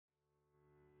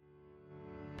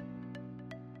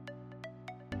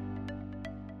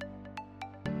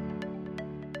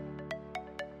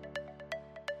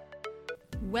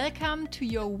Welcome to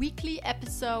your weekly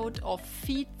episode of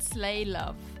Feed, Slay,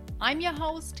 Love. I'm your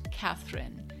host,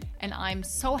 Catherine, and I'm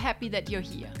so happy that you're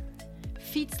here.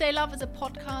 Feed, Slay, Love is a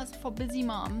podcast for busy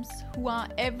moms who are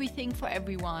everything for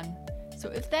everyone. So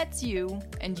if that's you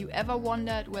and you ever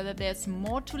wondered whether there's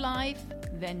more to life,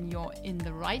 then you're in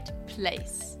the right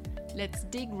place. Let's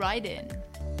dig right in.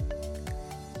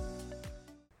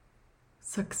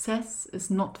 Success is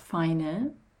not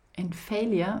final and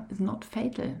failure is not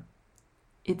fatal.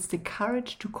 It's the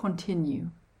courage to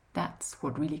continue. That's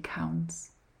what really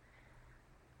counts.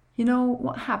 You know,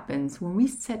 what happens when we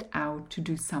set out to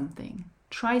do something,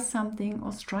 try something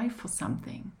or strive for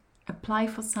something, apply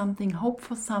for something, hope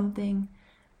for something,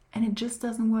 and it just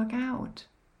doesn't work out?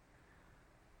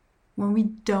 When we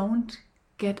don't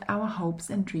get our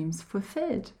hopes and dreams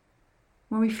fulfilled,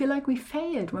 when we feel like we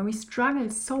failed, when we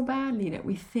struggle so badly that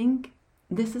we think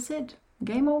this is it,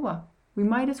 game over, we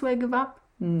might as well give up.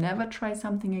 Never try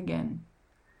something again.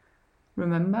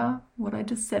 Remember what I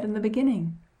just said in the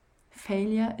beginning.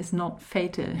 Failure is not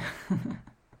fatal.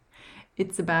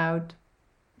 It's about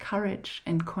courage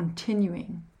and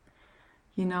continuing.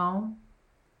 You know,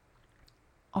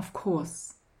 of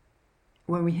course,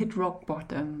 when we hit rock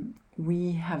bottom,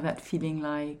 we have that feeling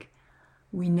like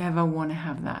we never want to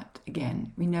have that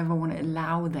again. We never want to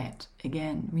allow that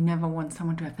again. We never want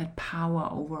someone to have that power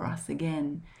over us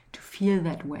again, to feel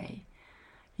that way.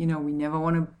 You know, we never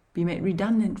want to be made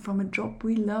redundant from a job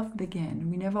we loved again.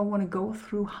 We never want to go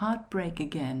through heartbreak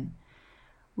again.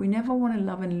 We never want to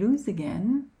love and lose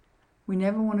again. We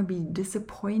never want to be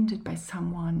disappointed by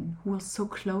someone who was so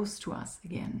close to us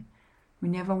again. We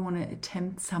never want to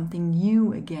attempt something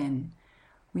new again.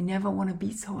 We never want to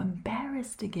be so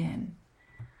embarrassed again.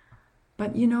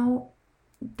 But you know,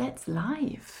 that's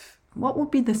life. What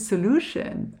would be the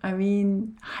solution? I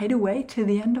mean, hide away till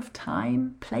the end of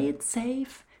time, play it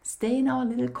safe, stay in our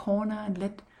little corner and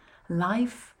let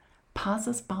life pass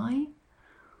us by?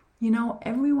 You know,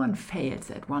 everyone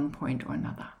fails at one point or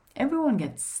another. Everyone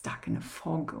gets stuck in a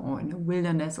fog or in a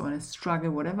wilderness or in a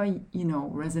struggle, whatever, you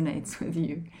know, resonates with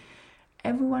you.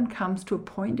 Everyone comes to a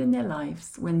point in their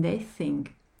lives when they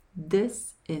think,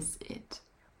 this is it.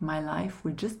 My life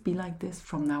will just be like this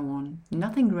from now on.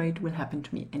 Nothing great will happen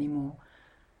to me anymore.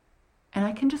 And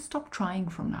I can just stop trying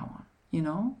from now on, you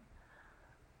know?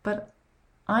 But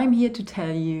I'm here to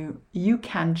tell you, you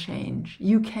can change.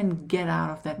 You can get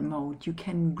out of that mode. You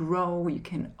can grow. You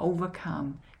can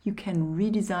overcome. You can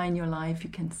redesign your life. You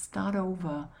can start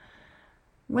over.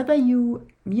 Whether you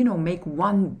make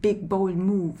one big, bold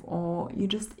move or you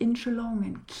just inch along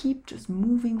and keep just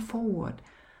moving forward.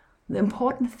 The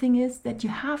important thing is that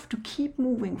you have to keep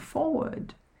moving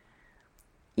forward.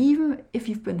 Even if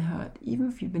you've been hurt, even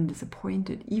if you've been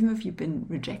disappointed, even if you've been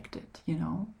rejected, you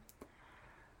know.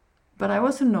 But I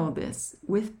also know this,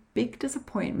 with big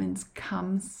disappointments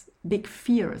comes big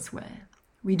fear as well.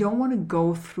 We don't want to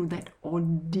go through that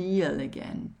ordeal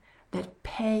again, that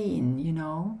pain, you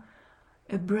know,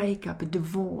 a breakup, a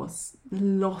divorce, the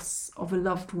loss of a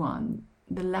loved one,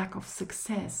 the lack of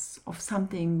success of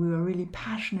something we were really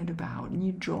passionate about,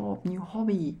 new job, new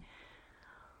hobby.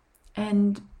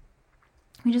 And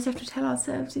we just have to tell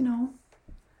ourselves, you know,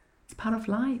 it's part of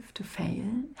life to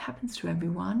fail. It happens to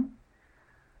everyone.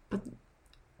 But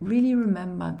really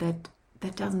remember that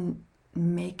that doesn't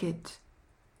make it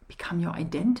become your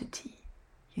identity,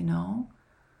 you know.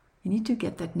 You need to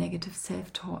get that negative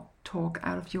self-talk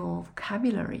out of your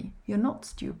vocabulary. You're not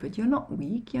stupid, you're not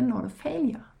weak, you're not a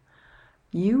failure.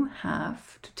 You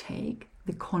have to take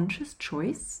the conscious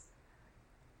choice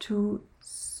to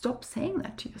stop saying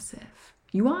that to yourself.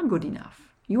 You are good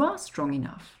enough. You are strong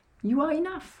enough. You are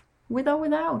enough, with or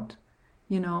without,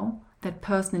 you know, that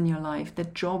person in your life,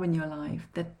 that job in your life,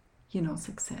 that, you know,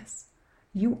 success.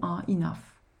 You are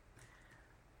enough.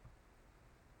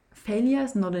 Failure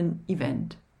is not an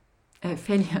event.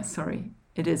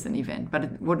 It is an event,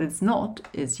 but what it's not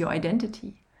is your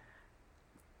identity.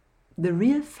 The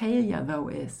real failure, though,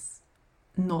 is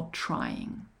not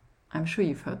trying. I'm sure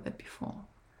you've heard that before.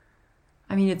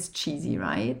 I mean, it's cheesy,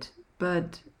 right?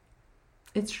 But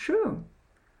it's true.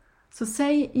 So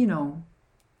say, you know,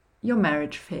 your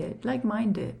marriage failed, like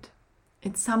mine did.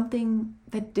 It's something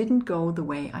that didn't go the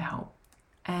way I hoped.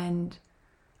 And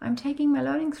I'm taking my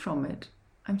learnings from it.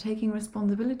 I'm taking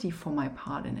responsibility for my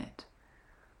part in it.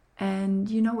 And,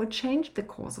 you know, it changed the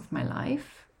course of my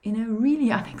life in a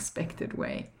really unexpected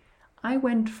way. I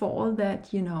went for all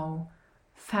that, you know,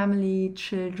 family,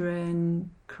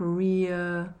 children,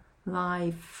 career,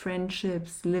 life,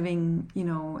 friendships, living, you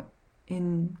know,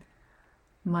 in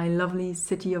my lovely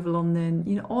city of London,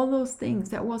 you know, all those things.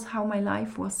 That was how my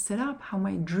life was set up, how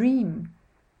my dream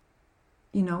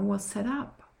was set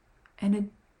up. And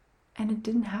it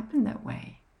didn't happen that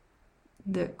way.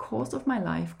 The course of my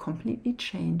life completely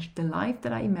changed. The life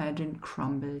that I imagined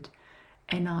crumbled.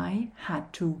 And I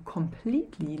had to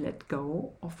completely let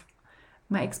go of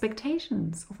my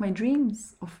expectations, of my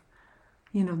dreams, of,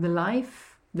 the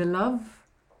life, the love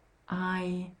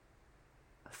I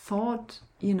thought,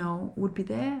 would be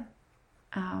there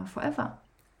forever.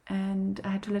 And I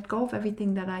had to let go of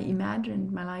everything that I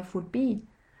imagined my life would be.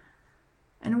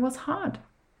 And it was hard.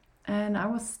 And I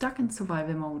was stuck in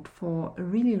survival mode for a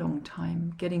really long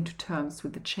time, getting to terms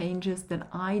with the changes that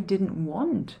I didn't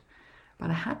want, but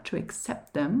I had to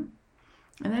accept them.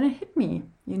 And then it hit me,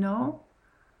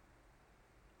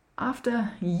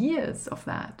 After years of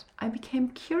that, I became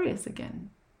curious again.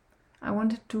 I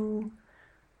wanted to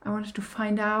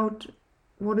find out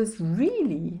what is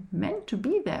really meant to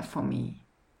be there for me.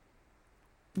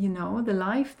 The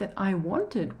life that I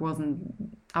wanted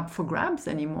wasn't up for grabs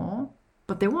anymore,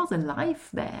 but there was a life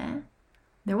there.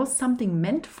 There was something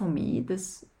meant for me.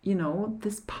 This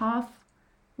path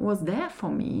was there for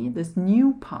me, this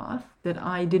new path that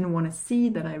I didn't want to see,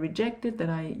 that I rejected, that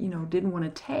I, didn't want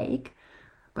to take,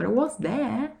 but it was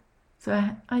there. So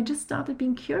I just started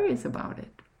being curious about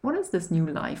it. What is this new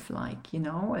life like,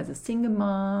 as a single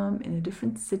mom in a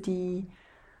different city,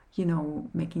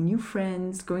 making new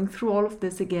friends, going through all of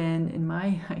this again in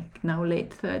my now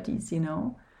late 30s,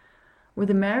 With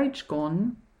the marriage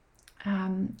gone,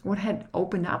 what had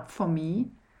opened up for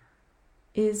me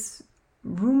is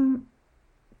room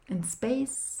and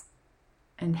space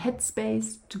and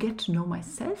headspace to get to know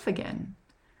myself again.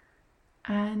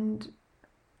 And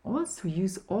also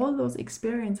use all those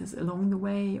experiences along the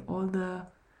way, all the,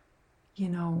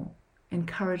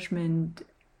 encouragement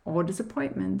or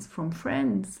disappointments from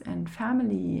friends and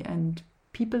family and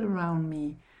people around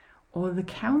me, all the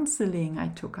counseling I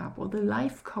took up, all the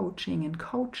life coaching and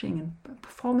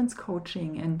performance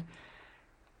coaching and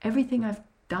everything I've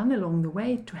done along the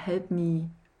way to help me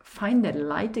find that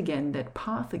light again, that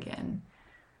path again.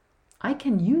 I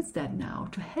can use that now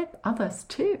to help others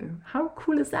too. How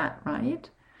cool is that, right?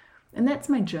 And that's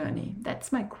my journey.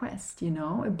 That's my quest,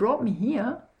 It brought me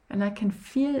here, and I can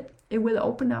feel it will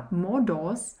open up more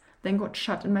doors than got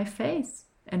shut in my face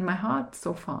and my heart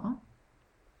so far.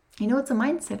 It's a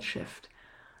mindset shift.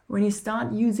 When you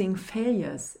start using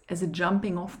failures as a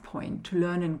jumping off point to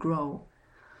learn and grow.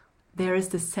 There is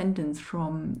this sentence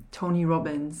from Tony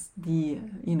Robbins, the,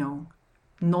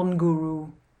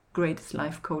 non-guru, greatest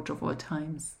life coach of all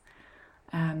times.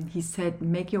 He said,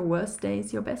 make your worst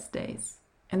days your best days.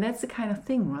 And that's the kind of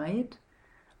thing, right?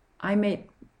 I made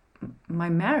my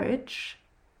marriage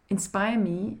inspire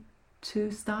me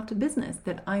to start a business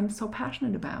that I'm so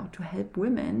passionate about, to help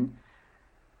women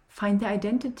find their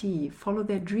identity, follow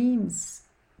their dreams,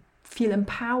 feel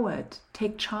empowered,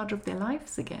 take charge of their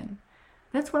lives again.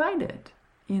 That's what I did,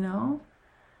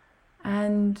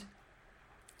 And,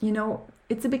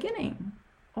 it's a beginning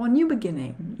or a new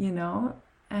beginning,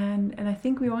 And I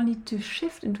think we all need to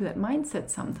shift into that mindset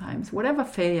sometimes. Whatever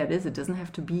failure it is, it doesn't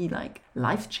have to be like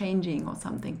life-changing or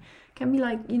something. It can be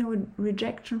like, a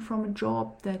rejection from a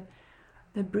job that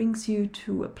brings you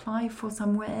to apply for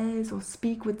somewhere else or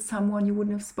speak with someone you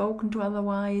wouldn't have spoken to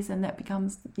otherwise, and that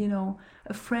becomes,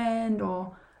 a friend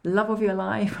or love of your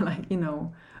life, like,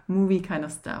 movie kind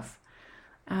of stuff.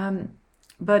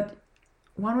 But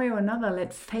one way or another,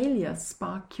 let failure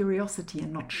spark curiosity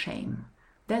and not shame.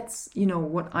 That's,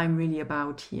 what I'm really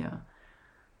about here.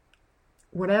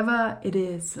 Whatever it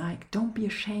is, like, don't be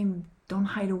ashamed, don't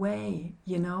hide away,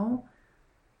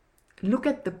 Look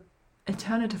at the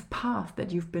alternative path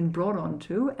that you've been brought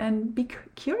onto and be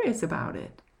curious about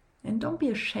it. And don't be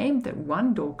ashamed that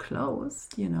one door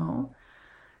closed,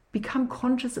 Become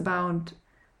conscious about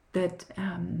that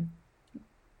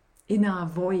inner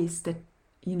voice, that,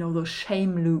 those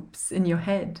shame loops in your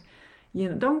head.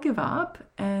 Don't give up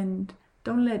and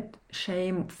don't let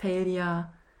shame, failure,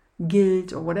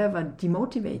 guilt, or whatever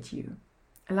demotivate you.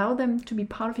 Allow them to be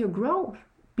part of your growth.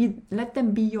 Let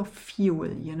them be your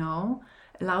fuel,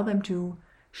 Allow them to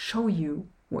show you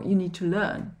what you need to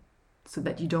learn so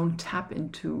that you don't tap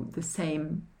into the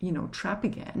same, trap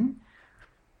again.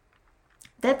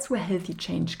 That's where healthy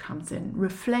change comes in.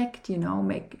 Reflect,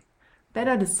 make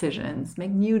better decisions,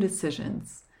 make new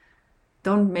decisions.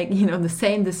 Don't make, the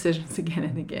same decisions again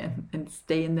and again and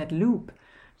stay in that loop.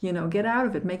 Get out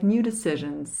of it, make new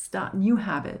decisions, start new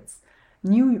habits,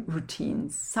 new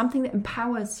routines, something that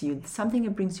empowers you, something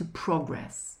that brings you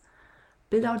progress.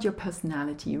 Build out your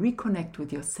personality, reconnect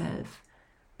with yourself,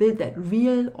 build that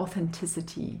real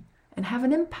authenticity and have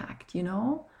an impact,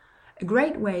 a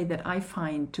great way that I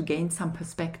find to gain some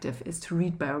perspective is to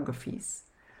read biographies.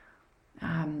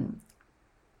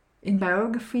 In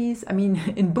biographies, I mean,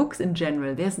 in books in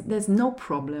general, there's no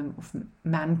problem of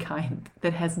mankind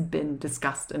that hasn't been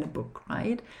discussed in a book,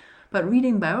 right? But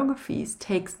reading biographies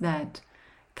takes that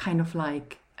kind of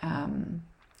like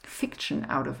fiction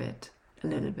out of it a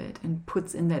little bit and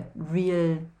puts in that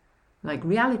real, like,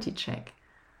 reality check.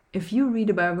 If you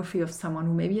read a biography of someone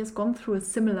who maybe has gone through a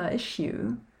similar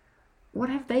issue, what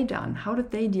have they done? How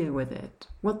did they deal with it?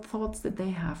 What thoughts did they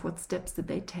have? What steps did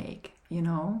they take? You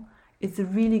know, it's a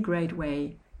really great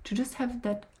way to just have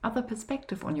that other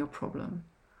perspective on your problem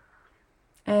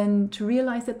and to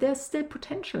realize that there's still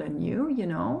potential in you, you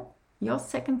know, your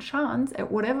second chance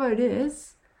at whatever it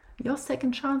is, your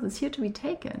second chance is here to be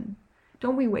taken.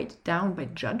 Don't be weighed down by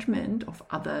judgment of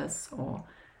others or,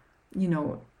 you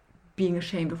know, being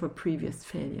ashamed of a previous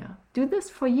failure. Do this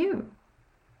for you.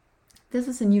 This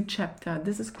is a new chapter.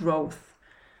 This is growth.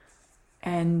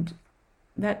 And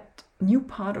that new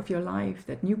part of your life,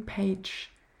 that new page,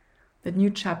 that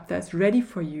new chapter is ready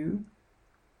for you.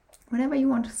 Whenever you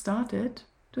want to start it,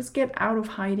 just get out of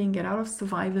hiding, get out of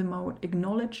survival mode,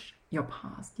 acknowledge your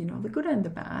past, you know, the good and the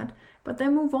bad, but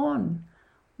then move on.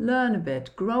 Learn a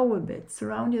bit, grow a bit,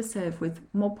 surround yourself with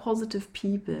more positive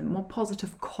people, more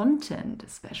positive content,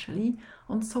 especially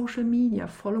on social media.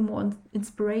 Follow more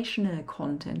inspirational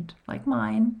content like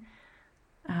mine.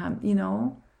 You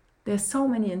know, there's so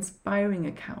many inspiring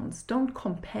accounts. Don't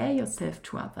compare yourself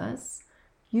to others.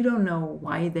 You don't know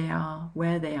why they are,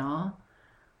 where they are,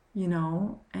 you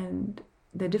know, and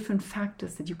there are different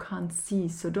factors that you can't see.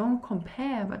 So don't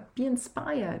compare, but be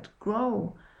inspired,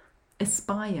 grow.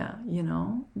 Aspire, you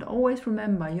know, and always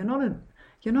remember you're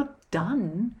not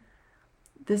done.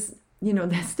 This, you know,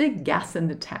 there's still gas in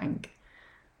the tank,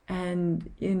 and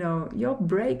you know your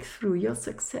breakthrough, your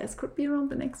success could be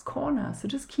around the next corner. So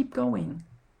just keep going.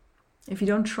 If you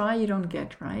don't try, you don't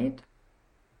get, right?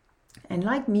 And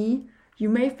like me, you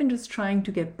may have been just trying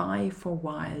to get by for a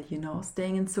while, you know,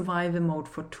 staying in survival mode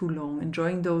for too long,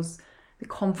 enjoying the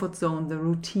comfort zone, the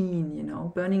routine, you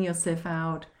know, burning yourself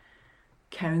out,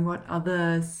 caring what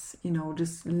others, you know,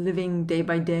 just living day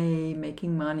by day,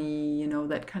 making money, you know,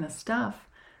 that kind of stuff.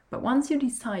 But once you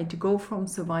decide to go from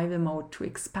survival mode to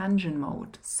expansion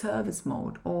mode, service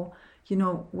mode, or, you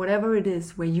know, whatever it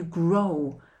is where you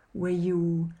grow, where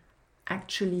you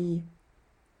actually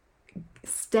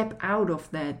step out of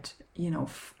that, you know,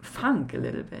 funk a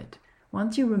little bit.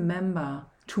 Once you remember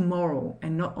tomorrow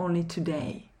and not only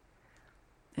today,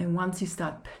 and once you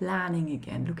start planning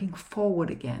again, looking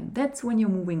forward again, that's when you're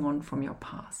moving on from your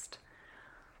past.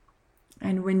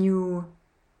 And when you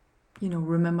know,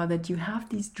 remember that you have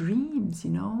these dreams,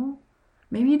 you know,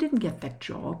 maybe you didn't get that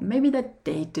job, maybe that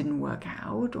date didn't work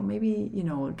out, or maybe, you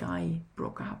know, a guy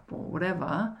broke up or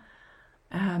whatever,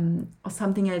 or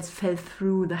something else fell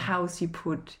through, the house you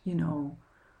put, you know,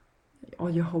 all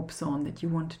your hopes on that you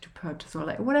wanted to purchase, or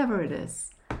like whatever it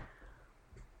is.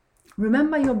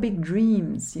 Remember your big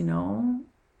dreams, you know,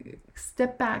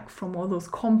 step back from all those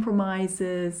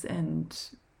compromises and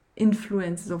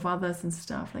influences of others and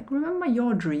stuff. Like, remember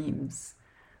your dreams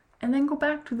and then go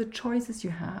back to the choices you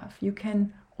have. You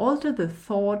can alter the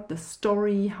thought, the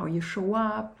story, how you show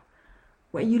up,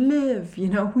 where you live, you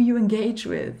know, who you engage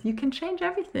with. You can change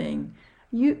everything.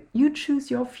 You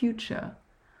choose your future.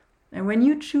 And when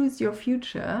you choose your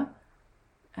future,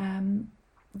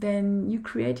 then you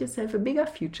create yourself a bigger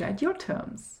future at your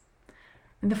terms.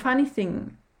 And the funny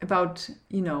thing about,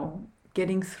 you know,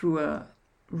 getting through a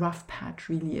rough patch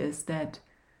really is that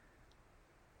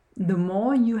the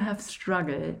more you have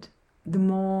struggled, the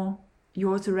more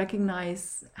you also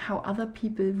recognize how other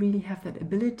people really have that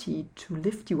ability to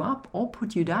lift you up or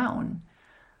put you down.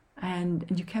 And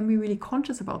you can be really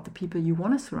conscious about the people you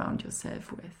want to surround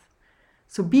yourself with.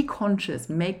 So be conscious,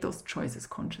 make those choices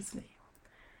consciously.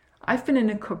 I've been in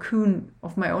a cocoon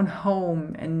of my own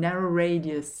home and narrow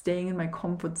radius, staying in my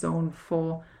comfort zone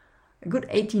for a good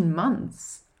 18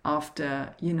 months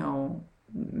after, you know,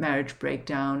 marriage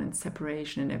breakdown and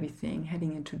separation and everything,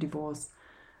 heading into divorce.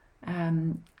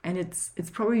 And it's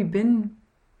probably been,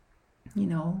 you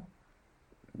know,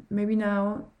 maybe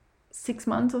now 6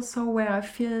 months or so where I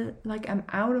feel like I'm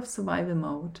out of survival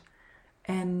mode.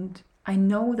 And I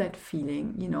know that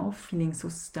feeling, you know, feeling so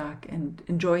stuck and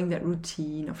enjoying that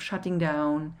routine of shutting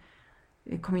down,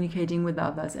 communicating with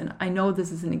others. And I know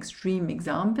this is an extreme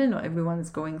example. Not everyone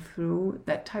is going through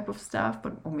that type of stuff,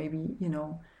 but or maybe, you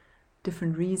know,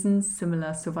 different reasons,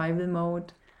 similar survival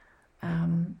mode.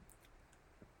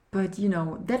 But, you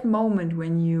know, that moment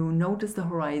when you notice the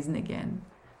horizon again,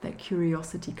 that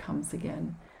curiosity comes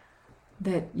again,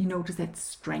 that you notice that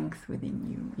strength within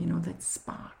you, you know, that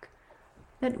spark,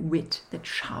 that wit, that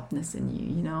sharpness in you,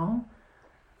 you know.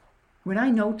 When I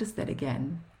noticed that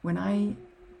again, when I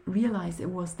realized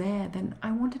it was there, then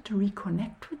I wanted to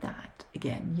reconnect with that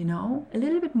again, you know, a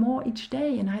little bit more each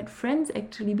day. And I had friends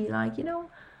actually be like, you know,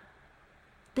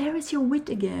 there is your wit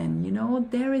again, you know,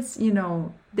 there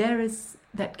is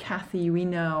that Kathy we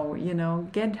know, you know,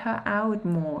 get her out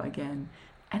more again.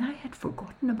 And I had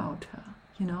forgotten about her,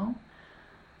 you know.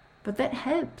 But that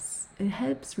helps. It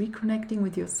helps reconnecting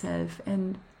with yourself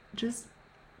and just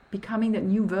becoming that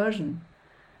new version,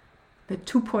 the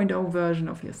 2.0 version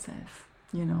of yourself,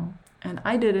 you know. And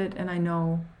I did it, and I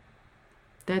know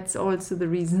that's also the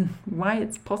reason why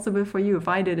it's possible for you. If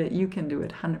I did it, you can do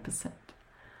it 100%.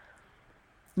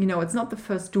 You know, it's not the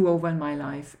first do-over in my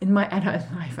life. In my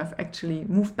adult life, I've actually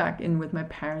moved back in with my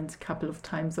parents a couple of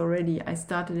times already. I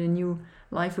started a new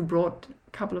life abroad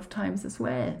a couple of times as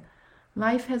well.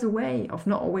 Life has a way of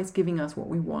not always giving us what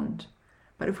we want.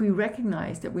 But if we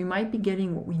recognize that we might be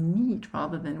getting what we need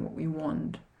rather than what we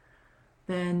want,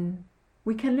 then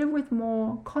we can live with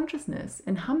more consciousness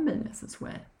and humbleness as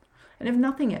well. And if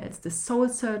nothing else, the soul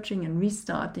searching and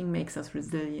restarting makes us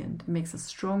resilient, it makes us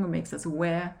stronger, makes us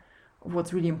aware of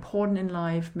what's really important in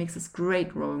life, makes us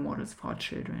great role models for our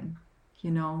children,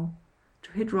 you know,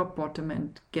 to hit rock bottom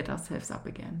and get ourselves up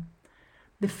again.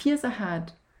 The fears I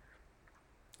had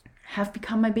have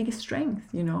become my biggest strength,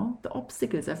 you know. The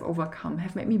obstacles I've overcome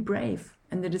have made me brave.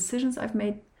 And the decisions I've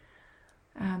made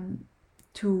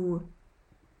to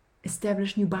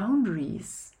establish new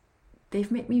boundaries,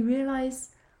 they've made me realize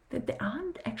that there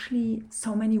aren't actually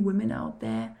so many women out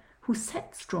there who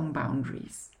set strong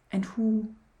boundaries and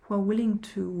who are willing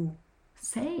to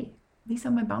say, these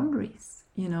are my boundaries,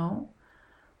 you know.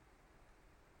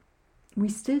 We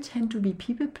still tend to be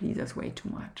people pleasers way too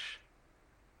much.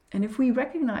 And if we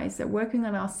recognize that working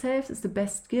on ourselves is the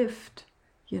best gift,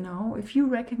 you know, if you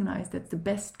recognize that's the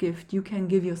best gift you can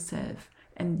give yourself,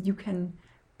 and you can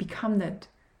become that,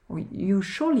 or you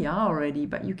surely are already,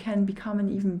 but you can become an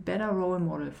even better role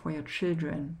model for your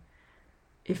children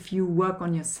if you work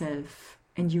on yourself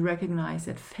and you recognize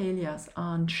that failures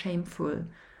aren't shameful,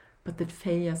 but that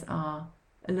failures are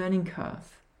a learning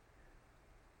curve.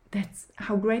 That's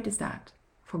how great is that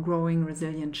for growing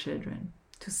resilient children,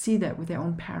 to see that with their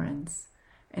own parents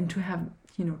and to have,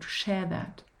 you know, to share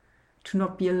that, to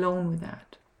not be alone with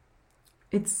that.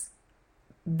 It's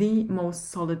the most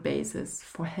solid basis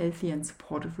for healthy and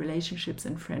supportive relationships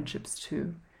and friendships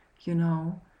too, you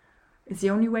know. It's the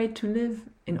only way to live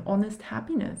in honest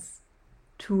happiness,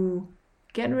 to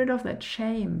get rid of that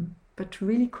shame, but to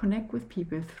really connect with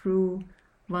people through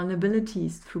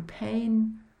vulnerabilities, through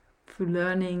pain, through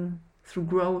learning, through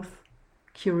growth,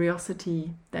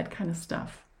 curiosity, that kind of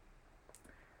stuff.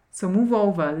 So move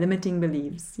over limiting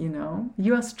beliefs, you know.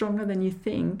 You are stronger than you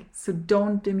think, so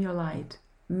don't dim your light.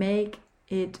 Make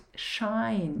it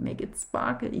shine, make it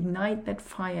sparkle, ignite that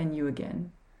fire in you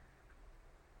again.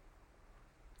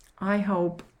 I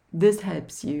hope this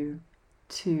helps you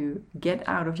to get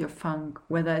out of your funk,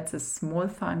 whether it's a small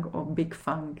funk or big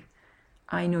funk.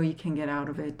 I know you can get out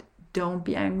of it. Don't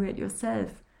be angry at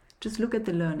yourself. Just look at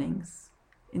the learnings.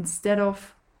 Instead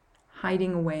of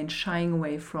hiding away and shying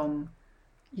away from,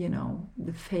 you know,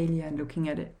 the failure and looking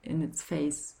at it in its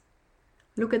face,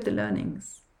 look at the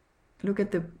learnings. Look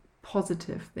at the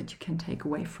positive that you can take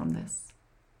away from this.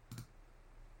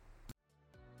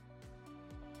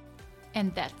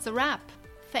 And that's a wrap.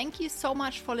 Thank you so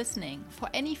much for listening. For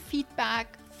any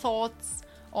feedback, thoughts,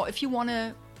 or if you want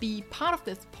to be part of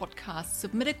this podcast,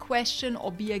 submit a question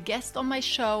or be a guest on my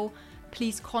show,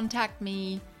 please contact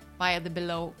me via the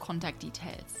below contact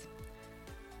details.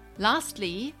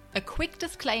 Lastly, a quick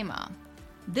disclaimer.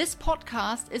 This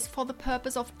podcast is for the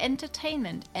purpose of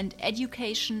entertainment and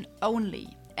education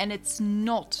only, and it's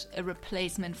not a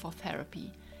replacement for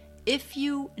therapy. If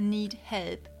you need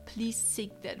help, please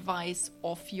seek the advice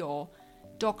of your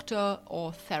doctor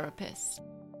or therapist.